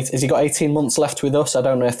he's got has he got 18 months left with us? I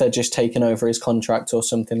don't know if they're just taking over his contract or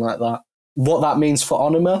something like that. What that means for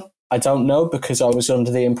Onuma, I don't know, because I was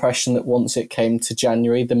under the impression that once it came to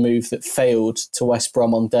January, the move that failed to West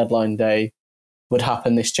Brom on deadline day would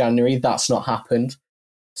happen this January. That's not happened.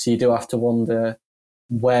 So you do have to wonder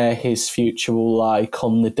where his future will lie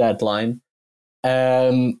come the deadline.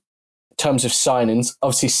 In terms of signings,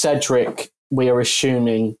 obviously Cedric, we are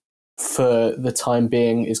assuming for the time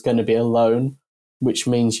being is going to be a loan, which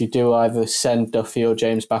means you do either send Duffy or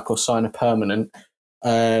James back or sign a permanent.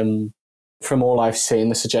 From all I've seen,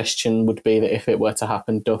 the suggestion would be that if it were to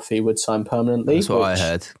happen, Duffy would sign permanently. That's what I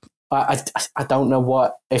heard. I don't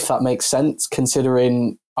know if that makes sense,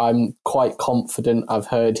 considering I'm quite confident. I've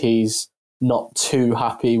heard he's not too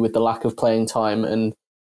happy with the lack of playing time. And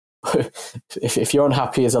if you're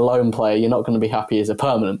unhappy as a loan player, you're not going to be happy as a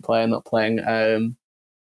permanent player not playing.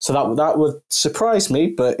 So that would surprise me,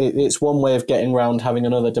 but it's one way of getting around having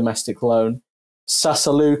another domestic loan. Sasa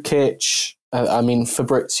Lukic,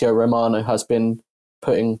 Fabrizio Romano has been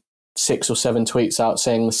putting 6 or 7 tweets out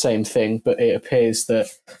saying the same thing, but it appears that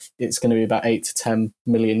it's going to be about 8 to 10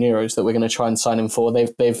 million euros that we're going to try and sign him for.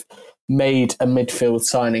 They've made a midfield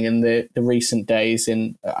signing in the recent days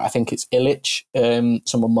in, I think it's Illich,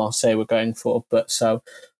 someone Marseille were going for, but so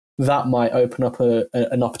that might open up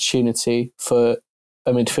an opportunity for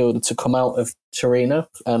a midfielder to come out of Torino,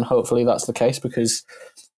 and hopefully that's the case, because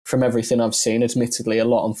from everything I've seen, admittedly a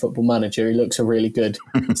lot on Football Manager, he looks a really good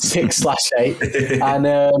 6/8. And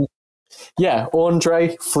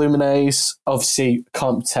Andre, Fluminense, obviously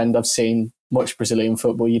can't pretend I've seen much Brazilian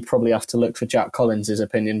football. You'd probably have to look for Jack Collins'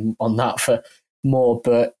 opinion on that for more.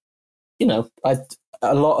 But,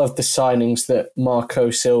 a lot of the signings that Marco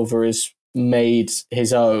Silva has made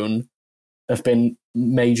his own have been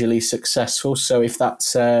majorly successful. So if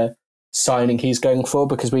that's a signing he's going for,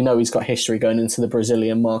 because we know he's got history going into the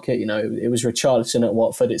Brazilian market, it was Richarlison at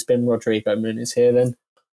Watford, it's been Rodrigo Muniz here, then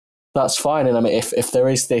that's fine. And if there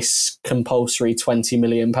is this compulsory £20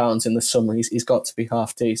 million in the summer, he's got to be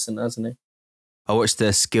half decent, hasn't he? I watched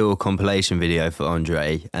the skill compilation video for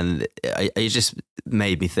Andre, and it just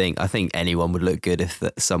made me think. I think anyone would look good if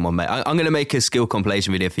someone made. I'm going to make a skill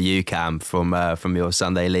compilation video for you, Cam, from your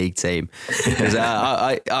Sunday League team, because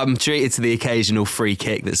I'm treated to the occasional free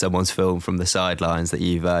kick that someone's filmed from the sidelines that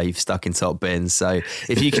you've stuck in top bins. So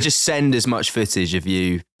if you could just send as much footage of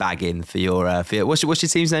you bagging for your what's your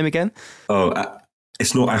team's name again? Oh,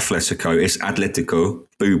 it's not Atletico, it's Atletico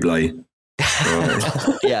Buble.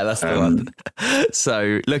 Right. Yeah, that's the one.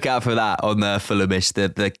 So look out for that on the Fulhamish,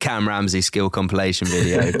 the Cam Ramsey skill compilation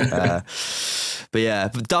video. But yeah,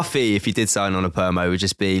 Duffy, if he did sign on a permo, would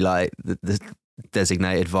just be like the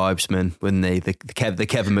designated vibesman, wouldn't he? The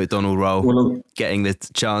Kevin McDonald role, getting the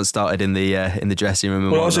chance started in the dressing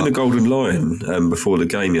room. I was in the Golden Lion before the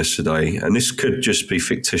game yesterday, and this could just be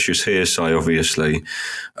fictitious hearsay, obviously,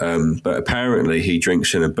 but apparently he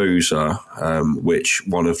drinks in a boozer, which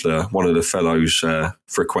one of the fellows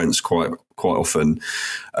frequents quite often.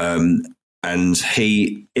 And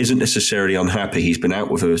he isn't necessarily unhappy. He's been out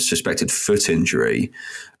with a suspected foot injury,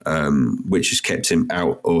 which has kept him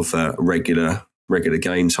out of regular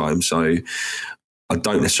game time. So I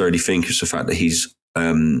don't necessarily think it's the fact that he's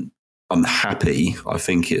unhappy. I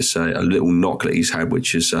think it's a little knock that he's had,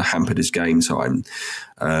 which has hampered his game time.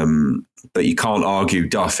 But you can't argue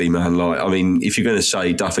Duffy, man. If you're going to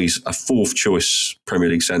say Duffy's a 4th choice Premier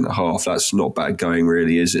League centre half, that's not bad going,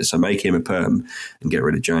 really, is it? So make him a perm and get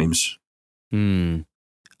rid of James. I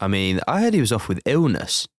heard he was off with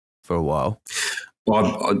illness for a while.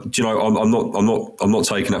 Do you know? I'm not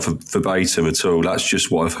taking that for verbatim at all. That's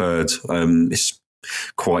just what I've heard. It's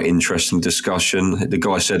quite interesting discussion. The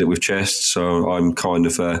guy said it with chest, so I'm kind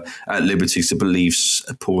of at liberty to believe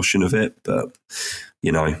a portion of it. But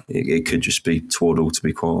it could just be twaddle, to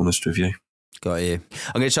be quite honest with you. Got you.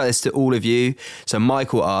 I'm going to shout this to all of you. So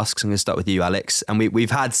Michael asks, I'm going to start with you, Alex. And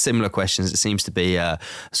we've had similar questions. It seems to be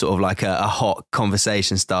sort of like a hot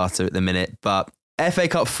conversation starter at the minute. But FA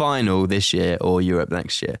Cup final this year or Europe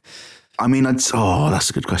next year? I mean, that's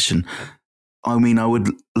a good question. I mean, I would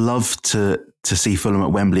love to see Fulham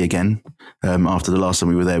at Wembley again. After the last time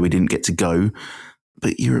we were there, we didn't get to go.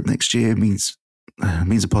 But Europe next year means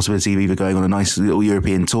a possibility of either going on a nice little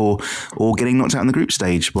European tour or getting knocked out in the group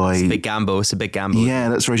stage by... It's a big gamble. It's a big gamble. Yeah,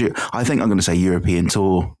 that's very true. I think I'm going to say European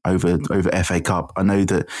tour over FA Cup. I know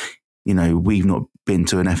that, we've not been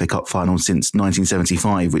to an FA Cup final since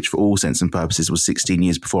 1975, which for all intents and purposes was 16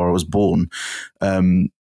 years before I was born.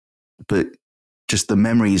 But just the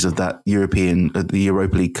memories of that the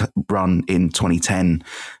Europa League run in 2010,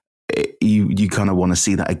 you kind of want to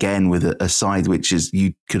see that again with a side which is,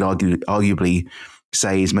 you could arguably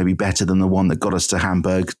say, is maybe better than the one that got us to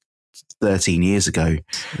Hamburg 13 years ago.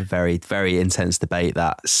 Very, very intense debate,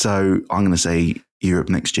 that. So I'm going to say Europe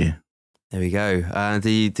next year. There we go.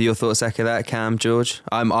 Do your thoughts echo that, Cam, George?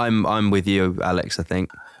 I'm with you, Alex, I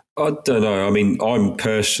think. I don't know. I mean, I'm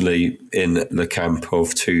personally in the camp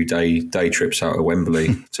of 2 day trips out of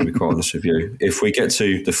Wembley, to be quite honest with you. If we get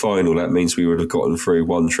to the final, that means we would have gotten through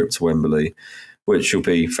one trip to Wembley, which will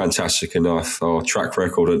be fantastic enough. Our track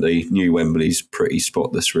record at the new Wembley's pretty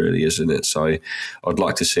spotless, really, isn't it? So I'd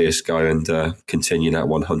like to see us go and continue that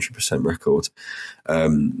 100% record.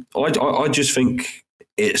 I just think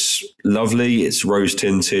it's lovely. It's rose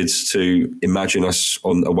tinted to imagine us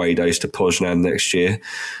on away days to Poznan next year.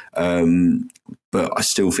 But I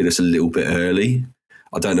still feel it's a little bit early.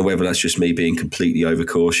 I don't know whether that's just me being completely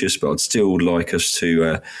overcautious, but I'd still like us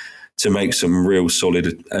to make some real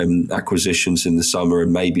solid acquisitions in the summer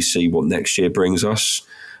and maybe see what next year brings us.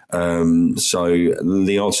 So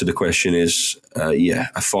the answer to the question is,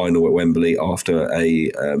 a final at Wembley after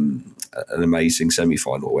an amazing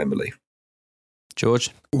semi-final at Wembley. George?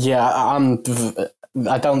 Yeah,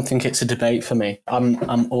 I don't think it's a debate for me.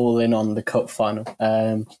 I'm all in on the cup final.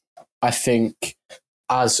 I think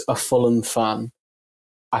as a Fulham fan,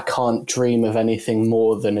 I can't dream of anything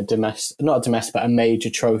more than but a major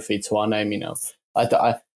trophy to our name.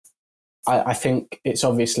 I think it's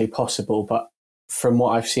obviously possible, but from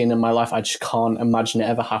what I've seen in my life, I just can't imagine it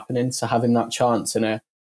ever happening. So having that chance in a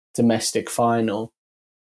domestic final,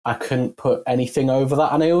 I couldn't put anything over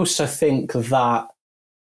that. And I also think that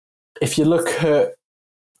if you look at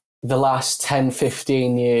the last 10,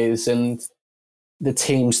 15 years and the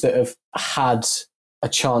teams that have had a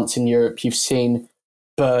chance in Europe, you've seen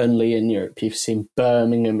Burnley in Europe, you've seen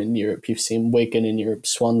Birmingham in Europe, you've seen Wigan in Europe,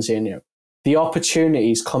 Swansea in Europe. The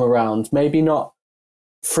opportunities come around, maybe not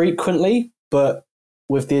frequently, but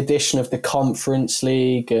with the addition of the Conference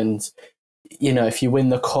League and, if you win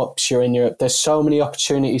the Cups, you're in Europe. There's so many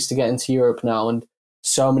opportunities to get into Europe now, and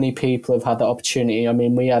so many people have had that opportunity. I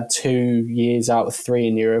mean, we had 2 years out of 3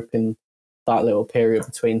 in Europe in that little period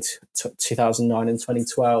between 2009 and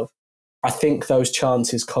 2012. I think those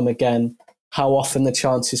chances come again. How often the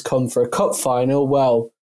chances come for a cup final?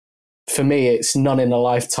 Well, for me, it's none in a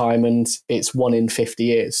lifetime and it's 1 in 50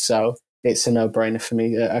 years. So it's a no-brainer for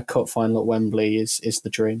me. A cup final at Wembley is the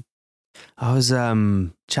dream. I was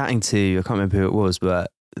chatting to, I can't remember who it was,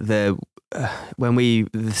 but the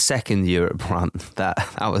second Europe run, that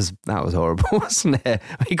was horrible, wasn't it?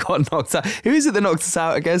 We got knocked out. Who is it that knocked us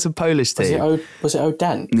out against a Polish team? Was it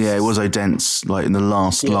Odense? Yeah, it was Odense, like in the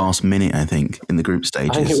last minute, I think, in the group stages.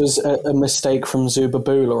 I think it was a mistake from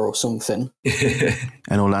Zubabula or something.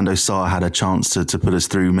 And Orlando Sarr had a chance to put us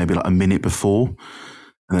through maybe like a minute before.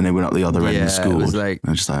 And then they went up the other end and scored. It was like,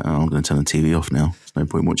 I'm just like, I'm going to turn the TV off now. There's no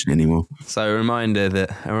point watching it anymore. So a reminder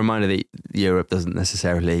that Europe doesn't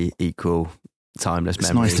necessarily equal timeless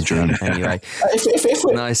memory. It's nice to dream. Anyway,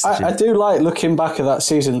 I do like looking back at that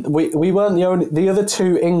season. We weren't the other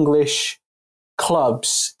 2 English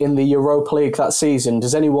clubs in the Europa League that season.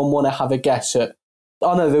 Does anyone want to have a guess at?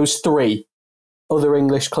 Oh no, there was 3 other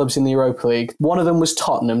English clubs in the Europa League. One of them was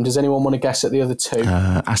Tottenham. Does anyone want to guess at the other 2?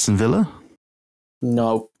 Aston Villa.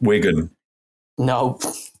 No. Wigan. No.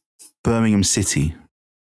 Birmingham City.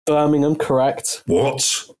 Birmingham, correct.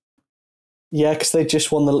 What? Yeah, because they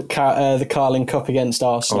just won the Carling Cup against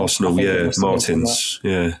Arsenal. Martins,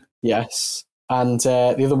 yeah. Yes. And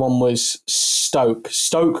the other one was Stoke.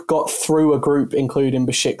 Stoke got through a group including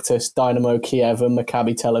Besiktas, Dynamo Kiev and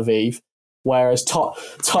Maccabi Tel Aviv. whereas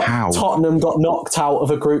Tottenham got knocked out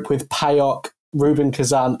of a group with PAOK, Rubin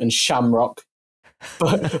Kazan and Shamrock.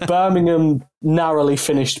 But Birmingham narrowly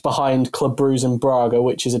finished behind Club Brugge and Braga,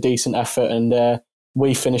 which is a decent effort, and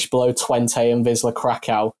we finished below Twente and Wisla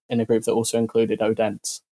Krakow in a group that also included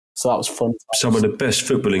Odense. So that was fun. Some of the best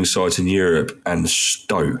footballing sides in Europe and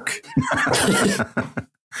Stoke.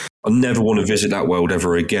 I never want to visit that world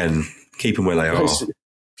ever again. Keep them where they are.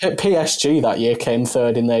 PSG that year came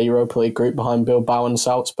third in their Europa League group behind Bilbao and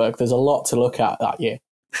Salzburg. There's a lot to look at that year.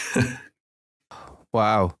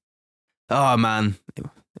 Wow. Oh, man.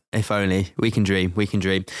 If only. We can dream. We can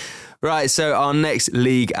dream. Right, so our next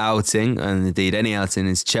league outing, and indeed any outing,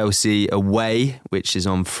 is Chelsea away, which is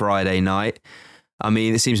on Friday night. I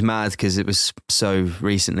mean, it seems mad because it was so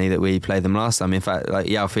recently that we played them last time. In fact,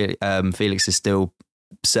 Felix is still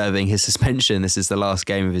serving his suspension. This is the last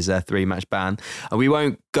game of his 3-match ban. And we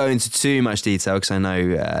won't go into too much detail because I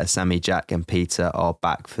know Sammy, Jack and Peter are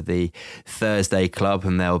back for the Thursday club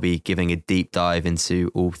and they'll be giving a deep dive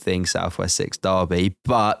into all things Southwest 6 Derby.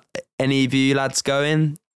 But any of you lads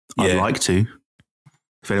going? I'd like to.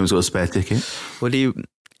 If anyone's got a spare ticket.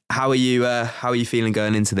 How are you feeling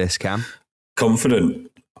going into this, Cam? Confident.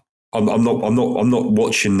 I'm not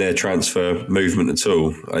watching their transfer movement at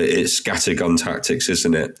all. It's scattergun tactics,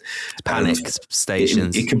 isn't it? It's panic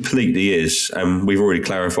stations. It completely is. And we've already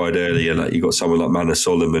clarified earlier that you've got someone like Mana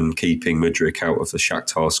Solomon keeping Mudryk out of the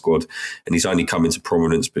Shakhtar squad, and he's only come into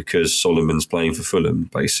prominence because Solomon's playing for Fulham,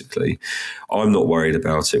 basically. I'm not worried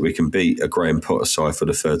about it. We can beat a Graham Potter side for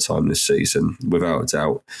the third time this season, without a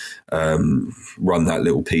doubt. Run that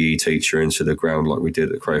little PE teacher into the ground like we did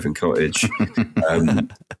at Craven Cottage.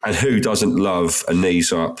 And who doesn't love a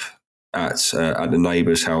knees up at the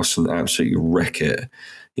neighbour's house and absolutely wreck it?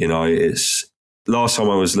 You know, it's last time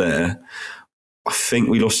I was there, I think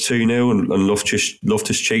we lost 2-0 and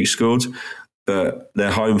Loftus-Cheek scored. But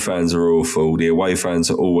their home fans are awful. The away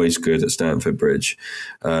fans are always good at Stamford Bridge.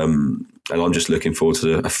 And I'm just looking forward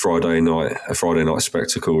to a Friday night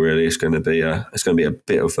spectacle. Really, it's going to be a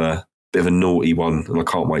bit of a naughty one, and I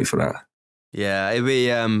can't wait for that. Yeah, it'll be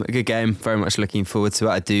a good game. Very much looking forward to it.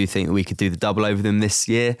 I do think that we could do the double over them this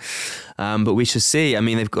year, but we shall see. I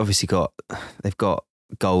mean, they've obviously got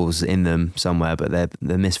goals in them somewhere, but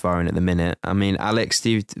they're misfiring at the minute. I mean, Alex,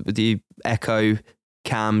 do you echo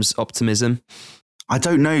Cam's optimism? I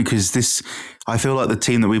don't know, because I feel like the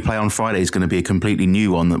team that we play on Friday is going to be a completely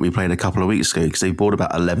new one that we played a couple of weeks ago, because they've bought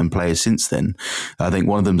about 11 players since then. I think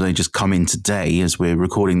one of them's only just come in today as we're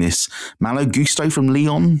recording this. Malo Gusto from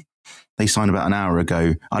Lyon. They signed about an hour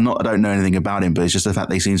ago. I don't know anything about him, but it's just the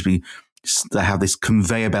fact they have this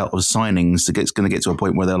conveyor belt of signings that going to get to a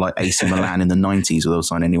point where they're like AC Milan in the 90s, where they'll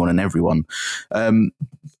sign anyone and everyone.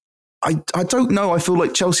 I don't know. I feel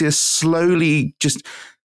like Chelsea are slowly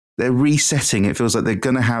they're resetting. It feels like they're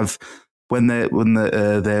going to have when their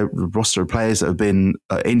roster of players that have been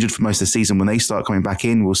injured for most of the season, when they start coming back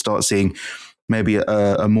in, we'll start seeing maybe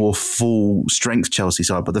a more full strength Chelsea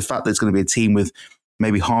side. But the fact that it's going to be a team with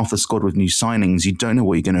maybe half the squad with new signings, you don't know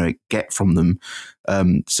what you're going to get from them.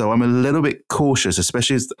 So I'm a little bit cautious,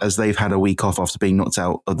 especially as they've had a week off after being knocked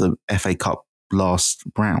out of the FA Cup last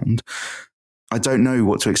round. I don't know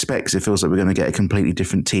what to expect, because it feels like we're going to get a completely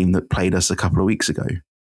different team that played us a couple of weeks ago.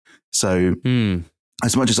 So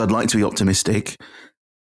as much as I'd like to be optimistic,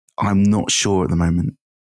 I'm not sure at the moment.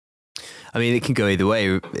 I mean, it can go either way.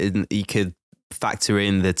 You could factor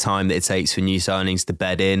in the time that it takes for new signings to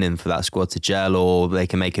bed in and for that squad to gel, or they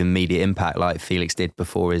can make an immediate impact like Felix did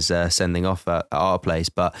before his sending off at our place.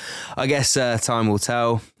 But I guess time will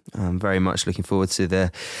tell. I'm very much looking forward to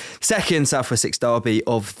the second Southwest 6 Derby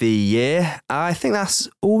of the year. I think that's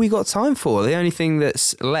all we got time for. The only thing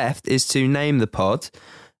that's left is to name the pod.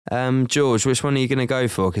 George, which one are you going to go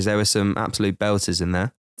for? Because there were some absolute belters in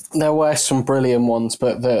there. There were some brilliant ones,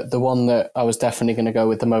 but the one that I was definitely going to go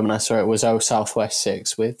with the moment I saw it was Southwest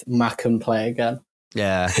 6 with Mackem play again.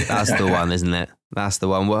 Yeah, that's the one, isn't it? That's the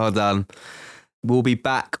one. Well done. We'll be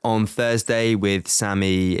back on Thursday with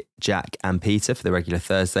Sammy, Jack and Peter for the regular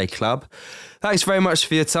Thursday club. Thanks very much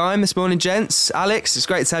for your time this morning, gents. Alex, it's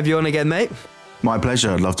great to have you on again, mate. My pleasure.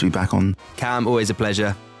 I'd love to be back on. Cam, always a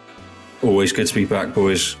pleasure. Always good to be back,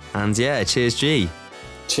 boys. And yeah, cheers, G.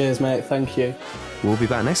 Cheers, mate. Thank you. We'll be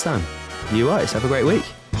back next time. You guys, have a great week.